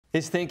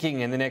His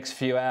thinking in the next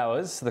few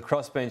hours. The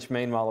crossbench,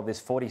 meanwhile, of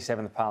this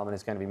 47th Parliament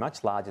is going to be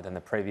much larger than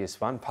the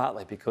previous one,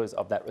 partly because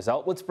of that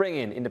result. Let's bring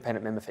in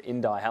independent member for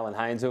Indi, Helen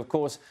Haines, who, of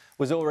course,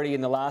 was already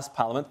in the last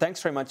Parliament.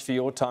 Thanks very much for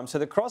your time. So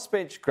the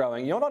crossbench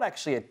growing. You're not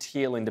actually a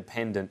Teal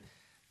independent.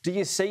 Do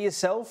you see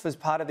yourself as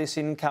part of this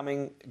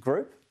incoming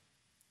group?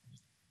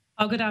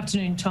 Oh, good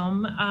afternoon,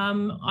 Tom.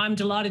 I'm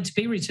delighted to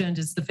be returned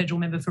as the federal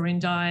member for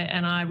Indi,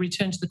 and I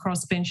return to the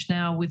crossbench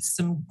now with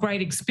some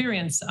great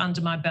experience under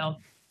my belt.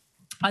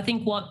 I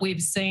think what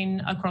we've seen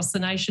across the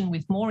nation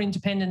with more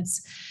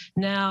independents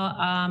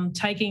now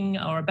taking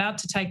or about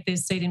to take their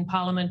seat in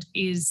Parliament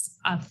is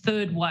a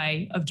third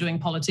way of doing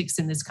politics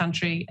in this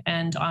country,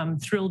 and I'm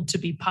thrilled to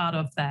be part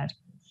of that.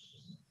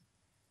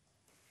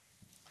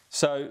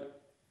 So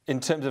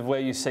in terms of where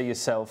you see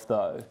yourself,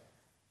 though,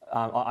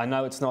 I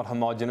know it's not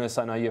homogenous.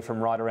 I know you're from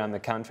right around the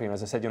country, and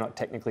as I said, you're not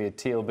technically a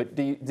Teal, but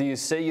do you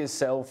see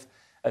yourself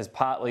as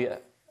partly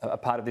a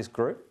part of this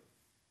group?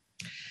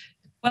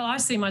 Well, I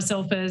see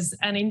myself as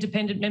an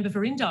independent member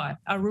for Indi,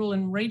 a rural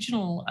and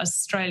regional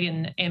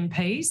Australian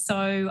MP. So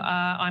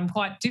I'm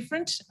quite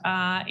different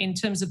in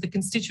terms of the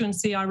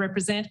constituency I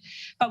represent.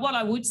 But what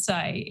I would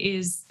say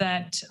is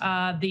that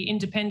the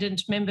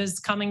independent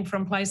members coming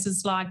from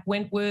places like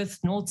Wentworth,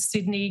 North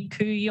Sydney,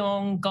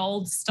 Kooyong,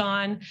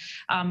 Goldstein,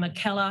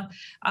 Mackellar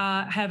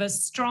have a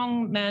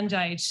strong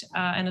mandate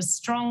and a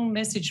strong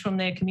message from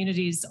their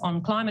communities on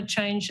climate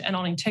change and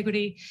on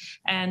integrity.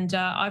 And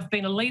I've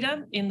been a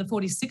leader in the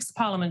 46th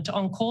Parliament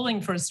on calling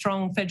for a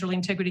strong Federal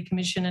Integrity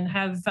Commission and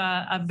have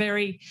a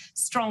very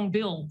strong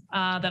bill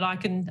that I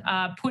can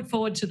put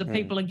forward to the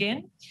people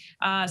again.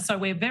 So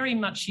we're very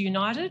much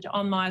united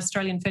on my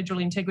Australian Federal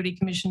Integrity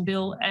Commission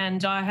bill,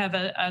 and I have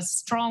a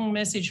strong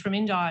message from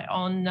Indi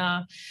on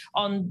a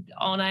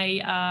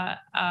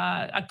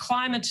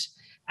climate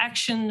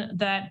action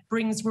that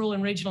brings rural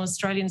and regional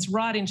Australians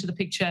right into the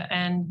picture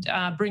and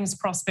brings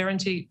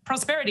prosperity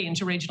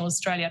into regional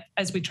Australia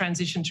as we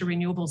transition to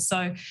renewables.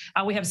 So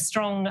we have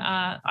strong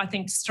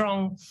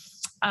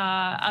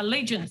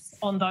allegiance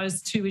on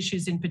those two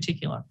issues in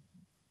particular.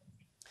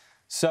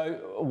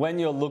 So when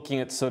you're looking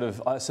at sort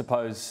of, I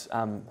suppose,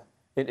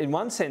 in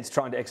one sense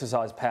trying to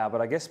exercise power, but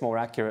I guess more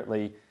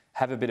accurately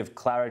have a bit of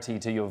clarity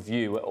to your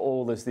view,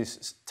 all as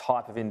this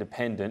type of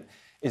independent,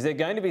 is there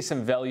going to be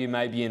some value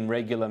maybe in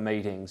regular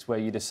meetings where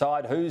you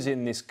decide who's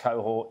in this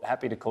cohort,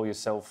 happy to call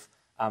yourself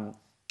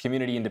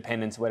community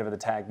independence, whatever the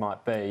tag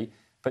might be,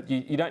 but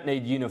you don't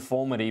need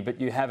uniformity,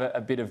 but you have a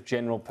bit of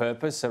general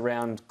purpose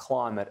around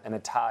climate and a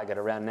target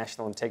around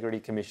National Integrity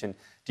Commission.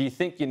 Do you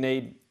think you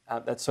need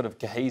that sort of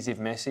cohesive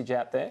message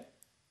out there?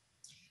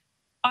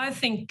 I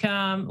think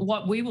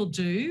what we will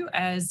do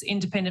as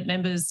independent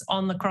members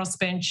on the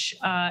crossbench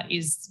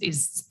is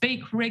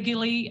speak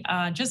regularly,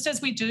 just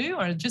as we do,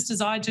 or just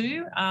as I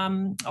do,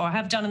 or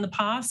have done in the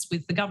past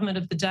with the government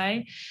of the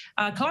day.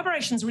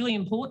 Collaboration is really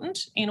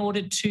important in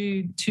order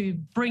to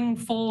bring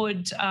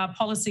forward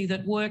policy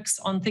that works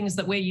on things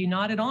that we're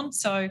united on.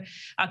 So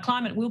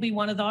climate will be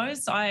one of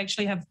those. I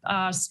actually have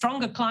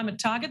stronger climate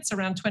targets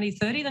around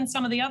 2030 than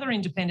some of the other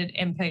independent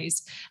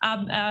MPs.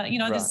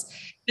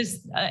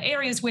 There's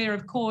areas where,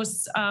 of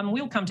course,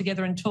 we'll come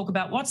together and talk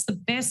about what's the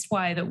best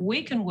way that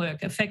we can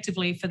work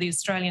effectively for the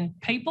Australian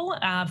people,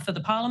 for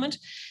the Parliament,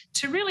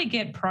 to really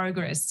get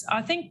progress.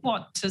 I think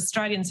what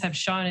Australians have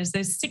shown is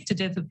they're sick to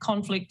death of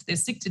conflict, they're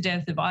sick to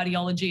death of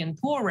ideology and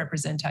poor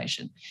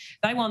representation.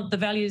 They want the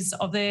values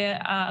of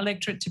their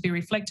electorate to be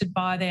reflected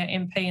by their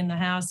MP in the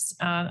House,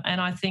 and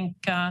I think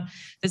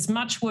there's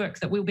much work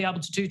that we'll be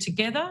able to do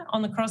together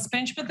on the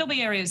crossbench, but there'll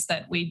be areas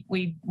that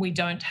we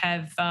don't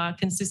have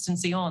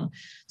consistency on.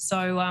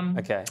 So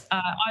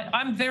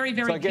I'm very,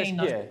 very keen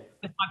with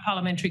my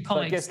parliamentary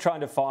colleagues. So I guess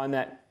trying to find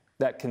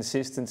that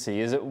consistency,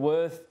 is it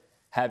worth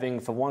having,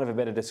 for want of a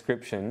better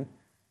description,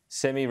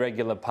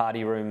 semi-regular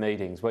party room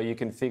meetings where you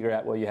can figure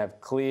out where you have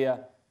clear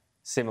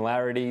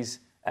similarities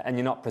and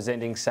you're not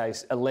presenting, say,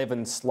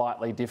 11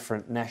 slightly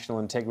different national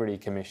integrity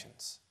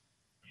commissions?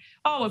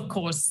 Oh, of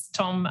course,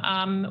 Tom.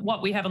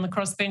 What we have on the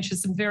crossbench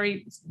is some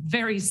very,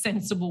 very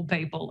sensible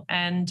people,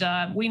 and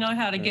we know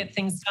how to get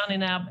things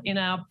done in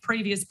our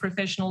previous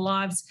professional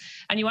lives.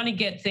 And you only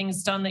get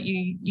things done that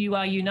you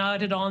are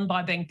united on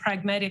by being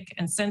pragmatic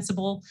and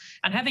sensible,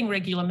 and having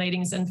regular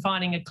meetings and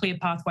finding a clear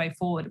pathway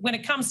forward. When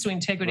it comes to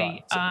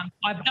integrity,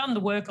 I've done the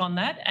work on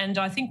that, and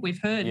I think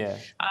we've heard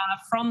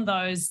from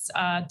those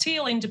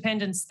Teal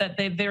independents that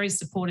they're very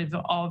supportive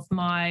of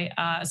my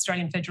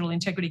Australian Federal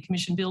Integrity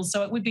Commission bill.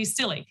 So it would be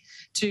silly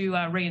to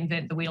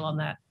reinvent the wheel on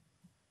that.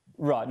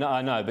 Right, no,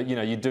 I know, but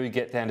you do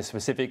get down to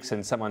specifics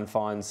and someone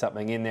finds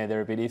something in there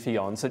they're a bit iffy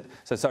on.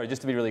 So sorry, just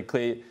to be really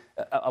clear,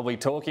 are we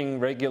talking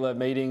regular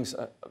meetings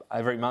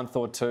every month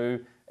or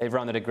two,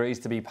 everyone that agrees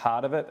to be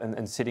part of it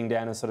and sitting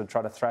down and sort of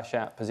try to thrash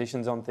out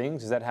positions on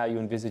things? Is that how you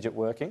envisage it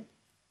working?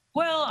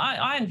 Well,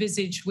 I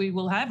envisage we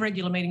will have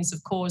regular meetings,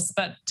 of course,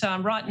 but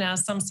right now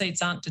some seats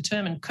aren't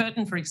determined.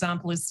 Curtin, for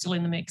example, is still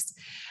in the mix.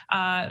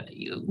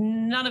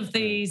 None of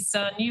these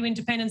new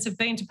independents have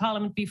been to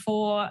Parliament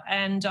before,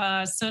 and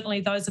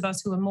certainly those of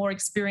us who are more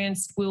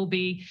experienced will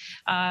be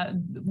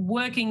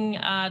working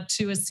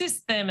to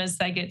assist them as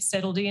they get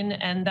settled in,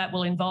 and that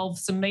will involve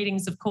some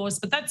meetings, of course,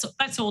 but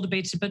that's all to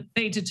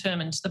be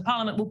determined. The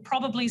Parliament will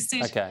probably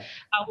sit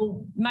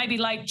maybe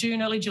late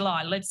June, early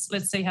July. Let's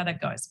see how that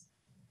goes.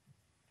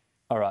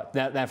 All right.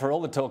 Now, for all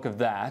the talk of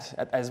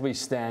that, as we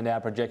stand, our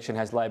projection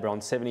has Labor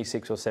on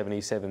 76 or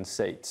 77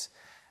 seats,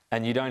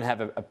 and you don't have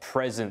a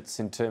presence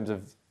in terms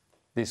of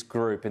this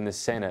group in the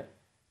Senate.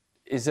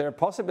 Is there a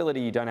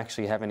possibility you don't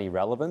actually have any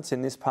relevance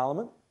in this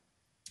Parliament?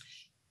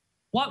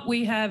 What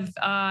we have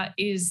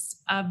is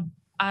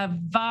a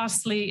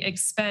vastly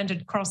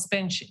expanded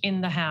crossbench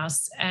in the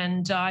House.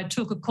 And I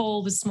took a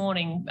call this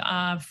morning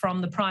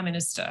from the Prime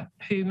Minister,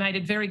 who made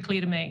it very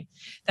clear to me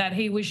that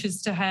he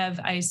wishes to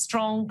have a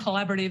strong,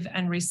 collaborative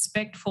and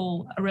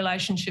respectful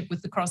relationship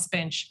with the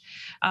crossbench.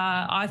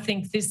 I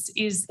think this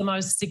is the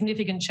most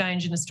significant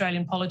change in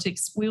Australian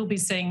politics. We'll be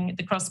seeing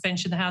the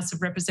crossbench in the House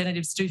of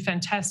Representatives do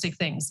fantastic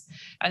things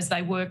as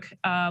they work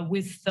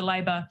with the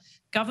Labor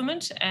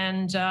government,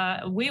 and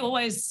we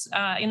always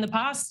in the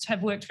past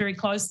have worked very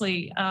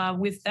closely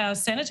with our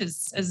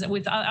senators,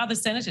 with other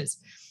senators.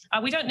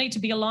 We don't need to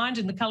be aligned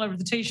in the colour of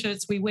the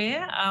T-shirts we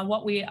wear.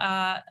 What we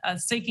are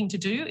seeking to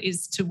do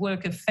is to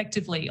work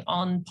effectively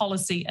on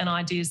policy and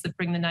ideas that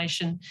bring the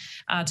nation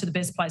to the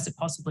best place it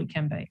possibly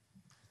can be.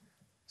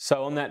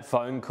 So on that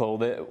phone call,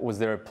 was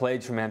there a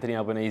pledge from Anthony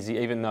Albanese,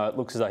 even though it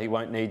looks as though he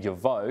won't need your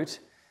vote,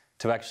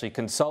 to actually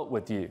consult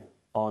with you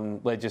on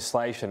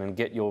legislation and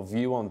get your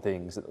view on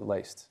things at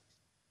least?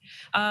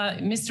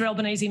 Mr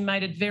Albanese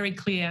made it very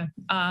clear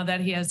that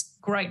he has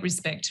great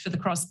respect for the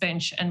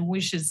crossbench and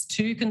wishes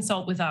to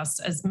consult with us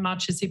as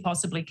much as he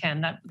possibly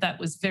can. That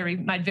was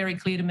made very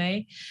clear to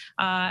me,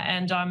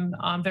 and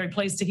I'm very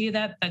pleased to hear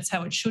that. That's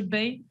how it should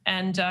be,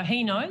 and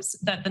he knows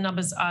that the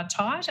numbers are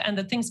tight and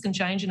that things can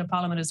change in a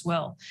parliament as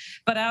well.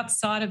 But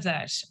outside of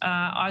that,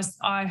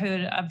 I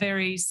heard a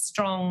very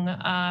strong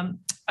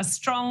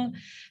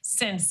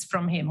sense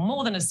from him,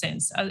 more than a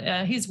sense,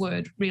 his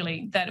word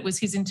really, that it was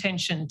his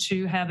intention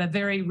to have a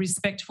very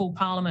respectful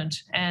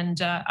parliament, and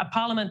a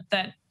parliament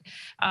that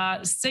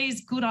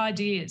sees good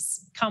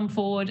ideas come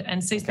forward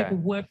and sees people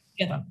work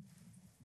together.